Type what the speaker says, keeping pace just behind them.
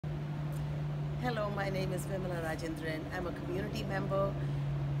Hello, my name is Vimala Rajendran. I'm a community member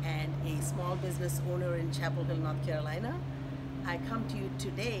and a small business owner in Chapel Hill, North Carolina. I come to you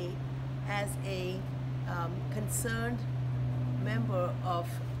today as a concerned member of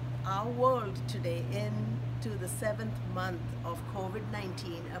our world today into the 7th month of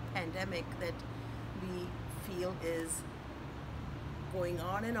COVID-19, a pandemic that we feel is going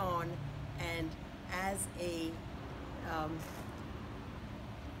on, and as a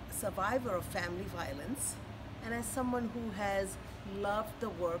survivor of family violence, and as someone who has loved the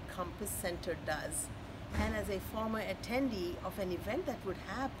work Compass Center does, and as a former attendee of an event that would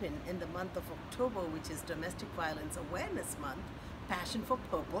happen in the month of October, which is Domestic Violence Awareness Month, Passion for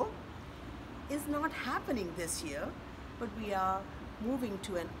Purple, is not happening this year, but we are moving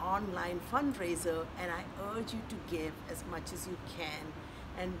to an online fundraiser, and I urge you to give as much as you can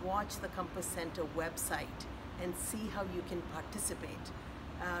and watch the Compass Center website and see how you can participate.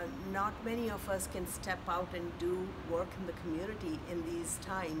 Not many of us can step out and do work in the community in these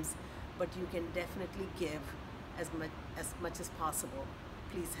times, but you can definitely give as much as possible.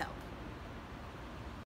 Please help.